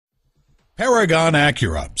Paragon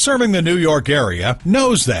Acura, serving the New York area,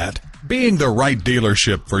 knows that being the right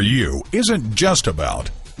dealership for you isn't just about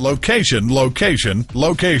location, location,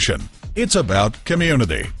 location. It's about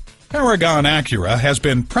community. Paragon Acura has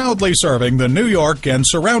been proudly serving the New York and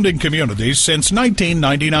surrounding communities since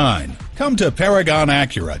 1999. Come to Paragon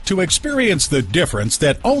Acura to experience the difference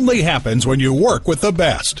that only happens when you work with the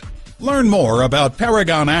best. Learn more about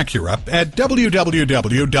Paragon Acura at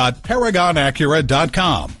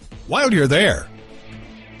www.paragonacura.com. While you're there,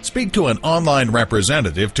 speak to an online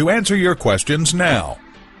representative to answer your questions now.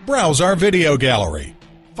 Browse our video gallery,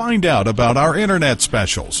 find out about our internet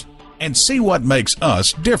specials, and see what makes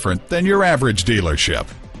us different than your average dealership.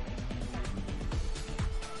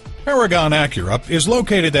 Paragon Acura is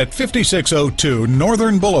located at 5602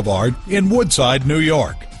 Northern Boulevard in Woodside, New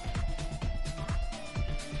York.